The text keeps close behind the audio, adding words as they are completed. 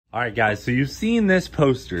All right, guys, so you've seen this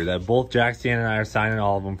poster that both Jack Stan and I are signing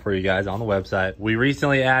all of them for you guys on the website. We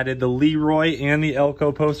recently added the Leroy and the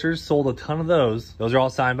Elko posters, sold a ton of those. Those are all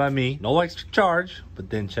signed by me, no extra charge. But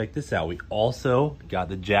then check this out. We also got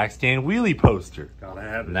the Jack Stan wheelie poster. Gotta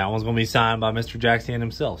have it. And that one's gonna be signed by Mr. Jack Stan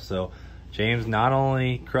himself. So James not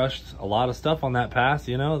only crushed a lot of stuff on that pass,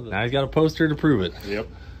 you know, now he's got a poster to prove it. Yep.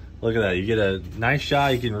 Look at that. You get a nice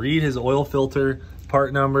shot. You can read his oil filter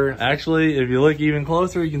part number. Actually, if you look even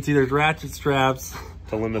closer, you can see there's ratchet straps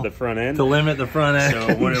To limit the front end. to limit the front end.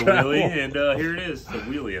 So what a wheelie, and here it is, the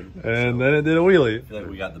wheelie. And then it did a wheelie. I feel like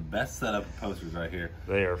we got the best setup of posters right here.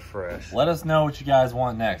 They are fresh. Let us know what you guys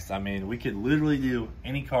want next. I mean, we could literally do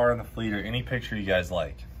any car in the fleet or any picture you guys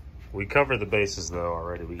like. We covered the bases though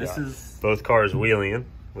already. We This got is both cars wheeling.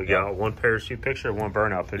 We got one parachute picture, one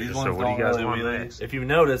burnout picture. these So ones what do you guys don't want really wheelie. next? If you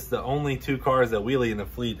notice, the only two cars that wheelie in the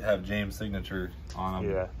fleet have James' signature on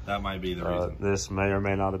them. Yeah. That might be the reason. This may or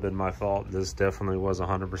may not have been my fault. This definitely was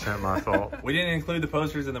 100% my fault. We didn't include the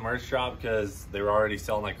posters in the merch shop because they were already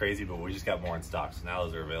selling like crazy, but we just got more in stock, so now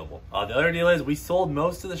those are available. The other deal is we sold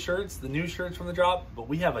most of the shirts, the new shirts from the drop, but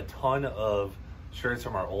we have a ton of shirts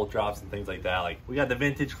from our old drops and things like that. Like we got the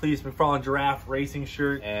vintage Cleetus McFarland Giraffe racing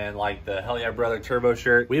shirt and like the Hell Yeah Brother Turbo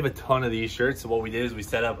shirt. We have a ton of these shirts. So what we did is we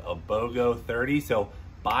set up a BOGO 30. So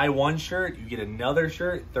buy one shirt, you get another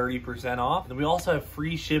shirt 30% off. And we also have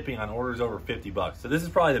free shipping on orders over 50 bucks. So this is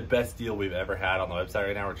probably the best deal we've ever had on the website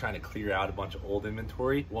right now. We're trying to clear out a bunch of old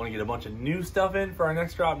inventory. We want to get a bunch of new stuff in for our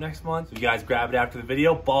next drop next month. So you guys grab it after the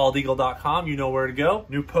video, baldeagle.com. You know where to go.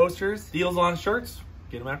 New posters, deals on shirts.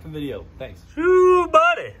 Get them after the video. Thanks. Ooh,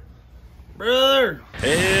 buddy. Brother.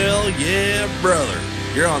 Hell yeah, brother.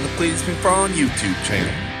 You're on the Cleetus McFarland YouTube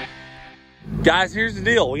channel. Guys, here's the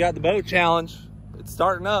deal. We got the boat challenge. It's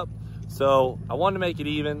starting up. So I wanted to make it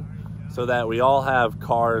even so that we all have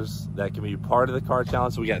cars that can be part of the car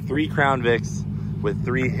challenge. So we got 3 Crown Vics with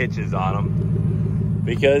 3 hitches on them.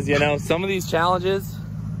 Because, you know, some of these challenges,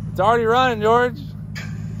 it's already running, George.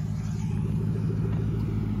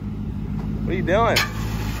 What are you doing?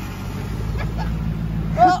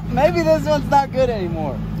 Well, maybe this one's not good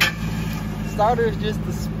anymore. Starter's just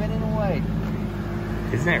spinning away.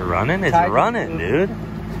 Isn't it running? It's Tight. running, dude.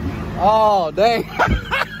 Oh, dang.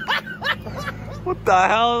 What the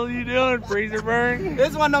hell are you doing, freezer burn?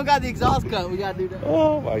 This one don't got the exhaust cut. We gotta do that.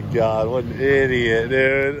 Oh my God, what an idiot,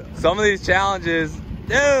 dude. Some of these challenges,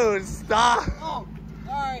 dude, stop. Oh,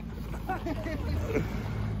 sorry.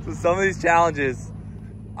 So some of these challenges,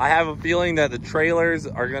 I have a feeling that the trailers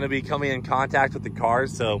are gonna be coming in contact with the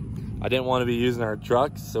cars, so I didn't want to be using our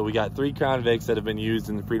trucks. So we got 3 Crown Vics that have been used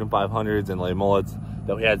in the Freedom 500s and Les Mullets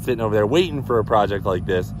that we had sitting over there waiting for a project like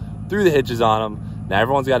this. Threw the hitches on them. Now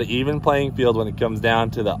everyone's got an even playing field when it comes down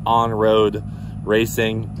to the on-road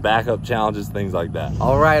racing, backup challenges, things like that.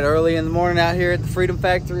 All right, early in the morning out here at the Freedom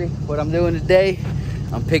Factory. What I'm doing today,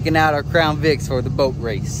 I'm picking out our Crown Vics for the boat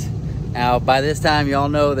race. Now, by this time, y'all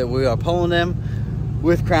know that we are pulling them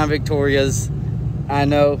with Crown Victorias. I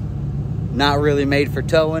know, not really made for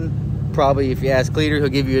towing. Probably if you ask Cleetus, he'll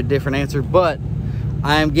give you a different answer, but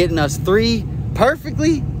I am getting us 3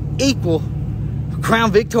 perfectly equal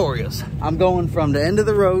Crown Victorias. I'm going from the end of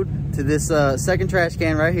the road to this second trash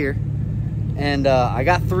can right here. And I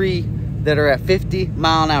got 3 that are at 50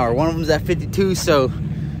 mile an hour. One of them's at 52, so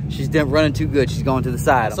she's running too good. She's going to the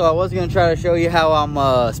side. So I was gonna try to show you how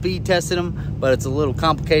I'm speed testing them, but it's a little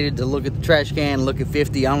complicated to look at the trash can, look at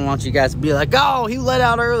 50. I don't want you guys to be like, oh, he let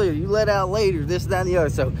out earlier, you let out later, this, that, and the other.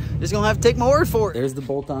 So just gonna have to take my word for it. There's the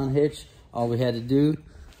bolt-on hitch. All we had to do,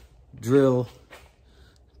 drill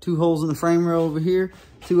 2 holes in the frame rail over here,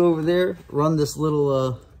 2 over there, run this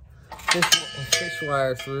little fish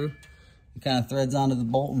wire through. It kind of threads onto the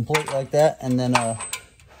bolt and plate like that, and then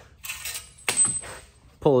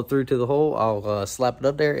pull it through to the hole. I'll slap it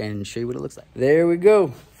up there and show you what it looks like. There we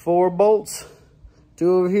go. 4 bolts,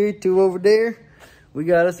 2 over here, 2 over there. We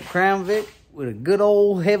got us a Crown Vic with a good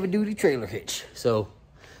old heavy duty trailer hitch. So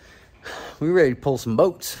we're ready to pull some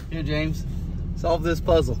boats. Here, James, solve this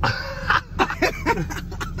puzzle.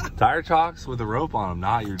 Tire chocks with a rope on them,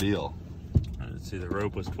 not your deal. Let's see, the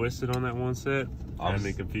rope was twisted on that one set. I had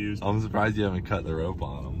me confused. I'm surprised you haven't cut the rope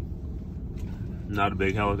on them. Not a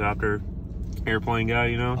big helicopter airplane guy,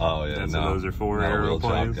 you know? Oh yeah, that's no. what those are for, Not a wheel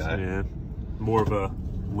chop airplanes. guy. Yeah, more of a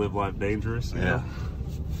live life dangerous. You know?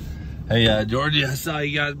 Hey, Georgie, I saw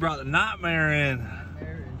you guys brought the Nightmare in.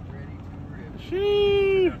 Nightmare is ready to rip.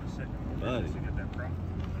 Shoo. Buddy.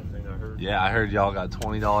 Yeah, I heard y'all got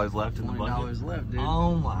 $20 left in the bucket. $20 left, dude.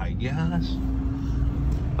 Oh my gosh.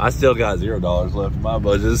 I still got $0 left in my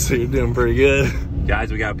budget, so you're doing pretty good.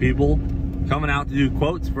 Guys, we got people coming out to do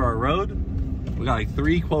quotes for our road. We got like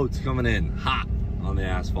 3 quotes coming in hot on the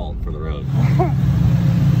asphalt for the road.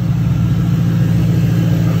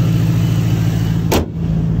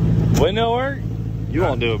 Window work? You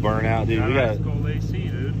won't do a burnout, dude. We got cold AC,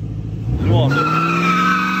 dude. You won't do.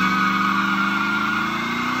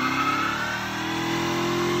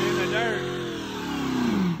 In the dirt.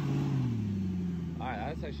 All right,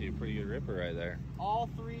 that's actually a pretty good ripper right there. All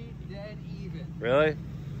 3 dead even. Really?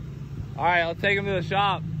 All right, I'll take him to the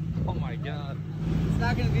shop. Oh my God. It's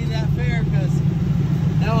not gonna be that fair because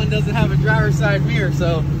that one doesn't have a driver's side mirror,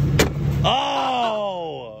 so.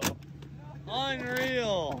 Oh!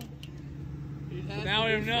 Unreal. Now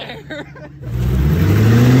we know.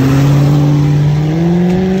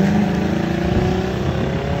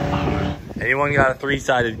 Anyone got a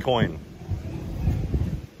 3-sided coin?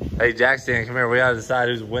 Hey, Jackson, come here. We gotta decide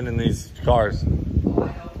who's winning these cars.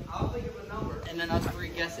 I'll think of a number and then us 3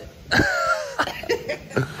 guess it.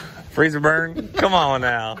 Freezer burn? Come on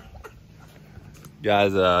now.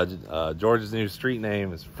 Guys, George's new street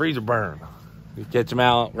name is Freezer Burn. You catch him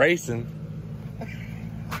out racing.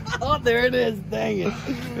 Oh, there it is. Dang it.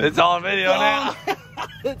 It's on video now.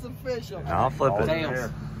 It's official. I'll flip it. Tails.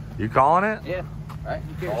 You calling it? Yeah. All right.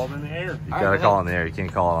 Who cares? Call it in the air. You gotta call it in the air. You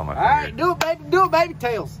can't call it on my finger. All right. Do it, baby. Do it, baby.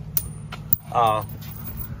 Tails.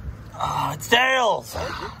 It's Tails.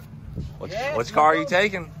 Which car are you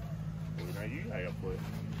taking? Now you guys got flip.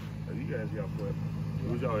 Now you guys got flip.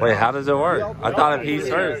 Wait, how does it work? I thought if he's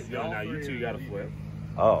first. No, now you 2 got to flip.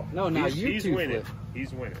 Oh. No, now He's you 2 winning. flip.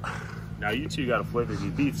 He's winning. Now you 2 got to flip. If he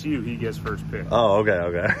beats you, he gets first pick. Oh, okay,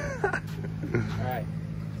 okay. All right.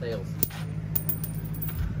 Tails.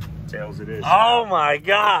 Tails it is. Oh my You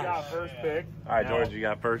got God. first pick. All right, Now, George, you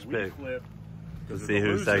got first we pick. flip. Let's Because see of the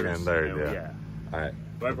who's second and losers, third. you know, Yeah. All right.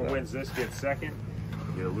 Whoever wins this gets second.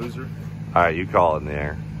 You're a loser. All right, you call it in the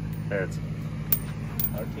air. Heads.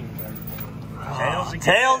 Our team.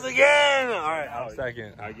 Tails again. All right, I'm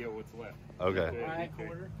second. I get what's left. Okay. All right.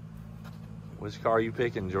 Which car are you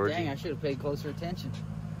picking, Georgie? Dang, I should have paid closer attention.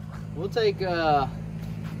 We'll take the one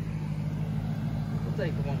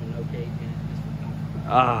with no cage in it.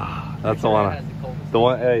 Ah, that's the That one. has the coldest. The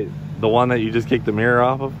one. Hey, the one that you just kicked the mirror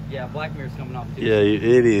off of. Yeah, black mirror's coming off too. Yeah, you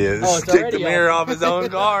idiot. Oh, it's Stick the already mirror off. off his own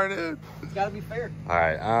car, dude. It's gotta be fair. All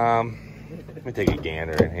right. Let me take a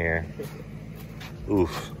gander in here.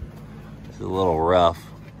 Oof. This is a little rough.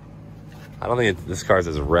 I don't think this car's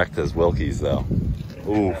as wrecked as Wilkie's though.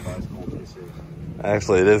 Oof.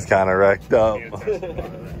 Actually, it is kind of wrecked up.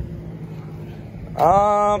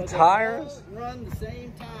 Tires. Run the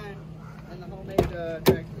same time in the homemade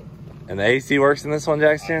tractor. And the AC works in this one,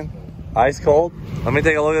 Jackson? Ice cold? Let me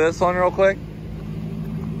take a look at this one real quick.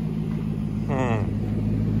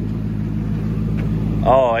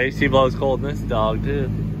 Oh, AC blows cold in this dog, too.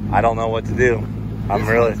 I don't know what to do.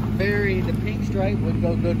 The pink stripe would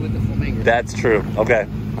go good with the flamingo. That's true. Okay.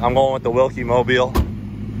 I'm going with the Wilkie Mobile.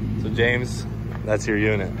 So, James, that's your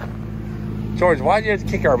unit. George, why'd you have to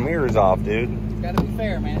kick our mirrors off, dude? It's gotta be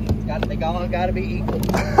fair, man. They all gotta be equal.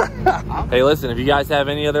 Hey, listen, if you guys have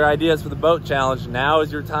any other ideas for the boat challenge, now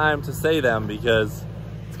is your time to say them because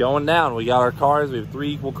it's going down. We got our cars. We have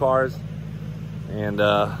 3 equal cars. And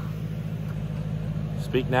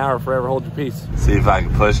speak now or forever hold your peace. See if I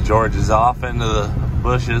can push George's off into the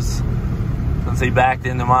bushes since he backed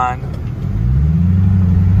into mine.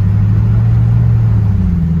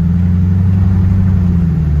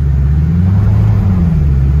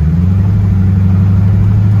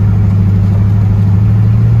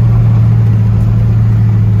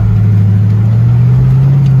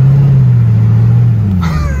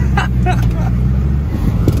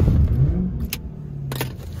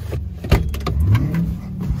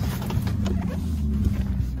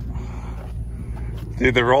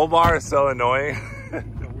 Dude, the roll bar is so annoying. It's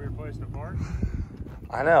a weird place to park.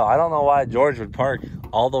 I know. I don't know why George would park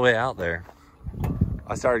all the way out there.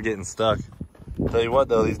 I started getting stuck. Tell you what,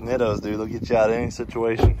 though, these Nittos, dude, they'll get you out of any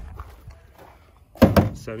situation.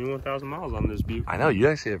 71,000 miles on this Butte. I know. You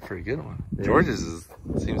actually have a pretty good one. Yeah. George's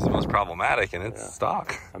seems the most problematic, and it's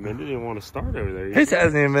stock. I mean, they didn't want to start over there. His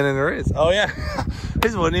hasn't even been in the race. Oh, yeah.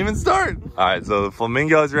 His wouldn't even start. All right, so the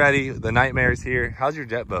Flamingo's ready. The Nightmare's here. How's your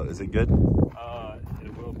jet boat? Is it good?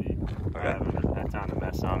 It will be. I haven't had time to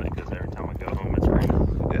mess on it because every time I go home, it's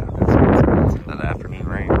raining. Yeah, it's that afternoon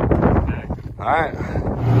rain. All right.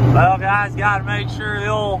 Well, guys, got to make sure the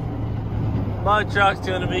old mud truck's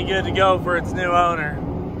going to be good to go for its new owner.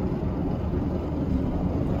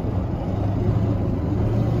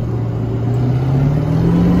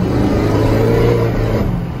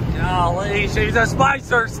 Golly, she's a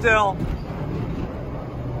spicer still.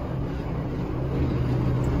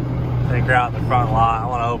 Take her out in the front lot. I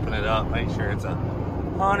want to open it up, make sure it's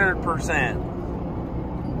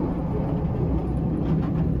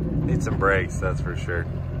 100%. Need some brakes, that's for sure.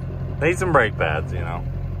 Need some brake pads, you know.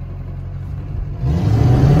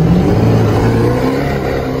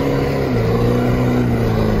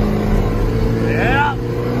 Yeah.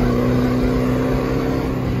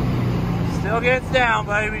 Still gets down,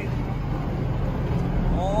 baby.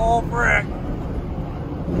 Oh, frick.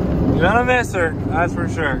 You're gonna miss her, that's for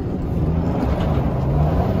sure.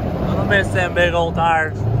 Gonna miss them big old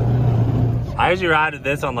tires. I usually ride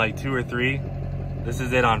this on like 2 or 3. This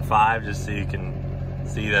is it on 5, just so you can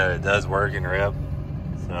see that it does work and rip.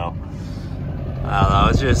 So, I don't know,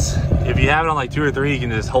 it's just, if you have it on like 2 or 3, you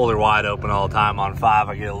can just hold her wide open all the time. On 5,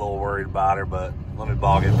 I get a little worried about her, but let me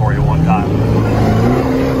bog it for you one time.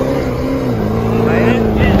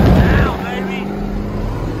 Man, get down, baby.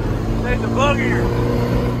 Take the booger.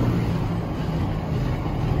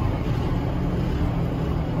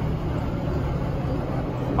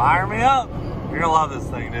 Fire me up. You're gonna love this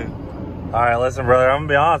thing, dude. All right, listen, brother, I'm gonna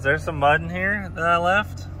be honest. There's some mud in here that I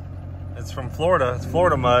left. It's from Florida. It's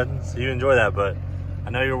Florida mud, so you enjoy that, but I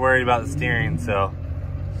know you're worried about the steering, so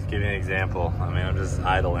just give you an example. I mean, I'm just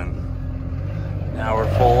idling. Now we're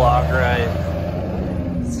full lock right.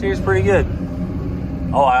 The steer's pretty good.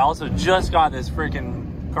 Oh, I also just got this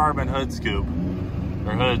freaking carbon hood scoop,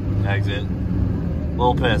 or hood exit.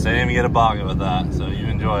 Little piss, I didn't even get a boggin with that, so you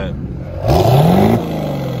enjoy it.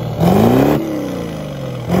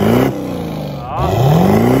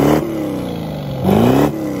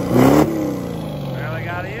 Really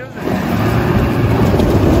gotta use it.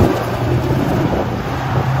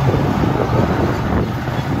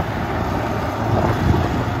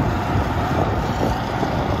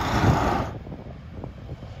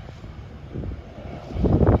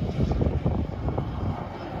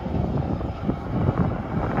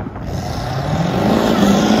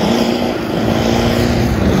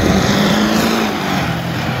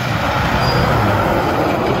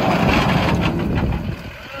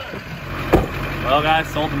 Well guys,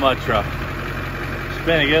 sold the mud truck. It's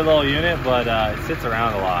been a good little unit, but it sits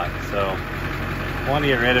around a lot. So I want to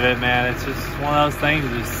get rid of it, man. It's just one of those things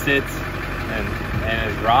that just sits and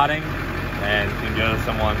is rotting and can go to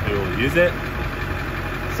someone who will use it.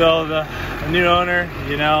 So the new owner,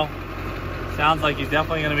 you know, sounds like he's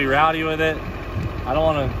definitely going to be rowdy with it. I don't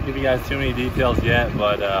want to give you guys too many details yet,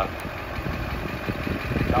 but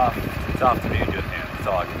it's off to be in good hands. That's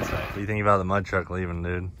all I can say. What do you think about the mud truck leaving,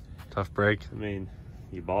 dude? Tough break. I mean,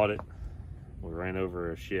 you bought it. We ran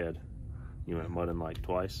over a shed. You went mudding like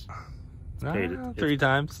twice. Paid it 3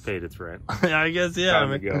 times. Paid its rent. I guess, yeah.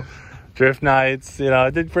 Time to go. Drift nights, you know, I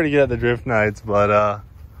did pretty good at the drift nights, but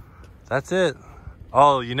that's it.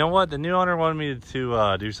 Oh, you know what? The new owner wanted me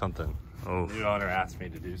to do something. Oh, the new owner asked me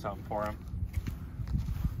to do something for him.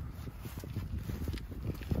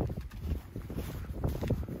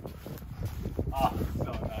 Oh,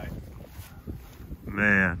 so nice.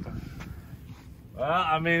 Man. Well,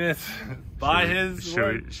 I mean, it's by his.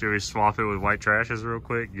 Should we swap it with white trashes real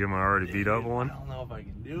quick? Give him an already beat up one? I don't know if I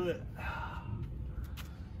can do it.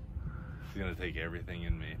 It's gonna take everything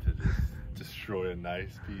in me to just destroy a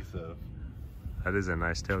nice piece of. That is a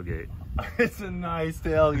nice tailgate. It's a nice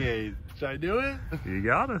tailgate. Should I do it? You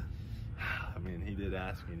gotta. I mean, he did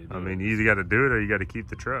ask me to do it. I mean, you either got to do it or you got to keep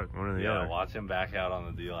the truck. One or the other. Yeah, watch him back out on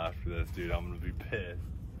the deal after this, dude. I'm gonna be pissed.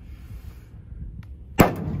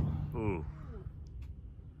 Ooh.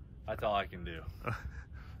 That's all I can do.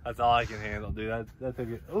 That's all I can handle, dude. That's a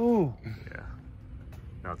good. Ooh. Yeah.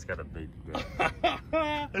 Now it's got a big.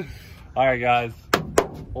 All right, guys.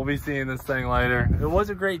 We'll be seeing this thing later. It was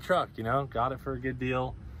a great truck, you know. Got it for a good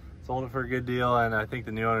deal. Sold it for a good deal, and I think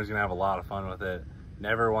the new owner's gonna have a lot of fun with it.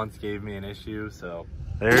 Never once gave me an issue, so.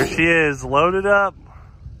 There she is, loaded up,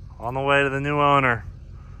 on the way to the new owner.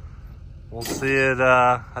 We'll see it,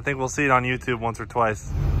 I think we'll see it on YouTube once or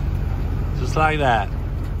twice. Just like that.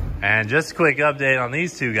 And just a quick update on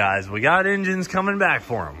these two guys. We got engines coming back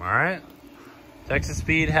for them, all right? Texas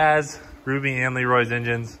Speed has Ruby and Leroy's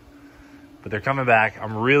engines, but they're coming back.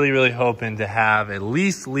 I'm really, really hoping to have at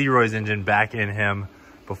least Leroy's engine back in him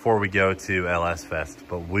before we go to LS Fest,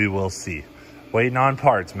 but we will see. Waiting on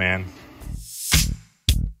parts, man.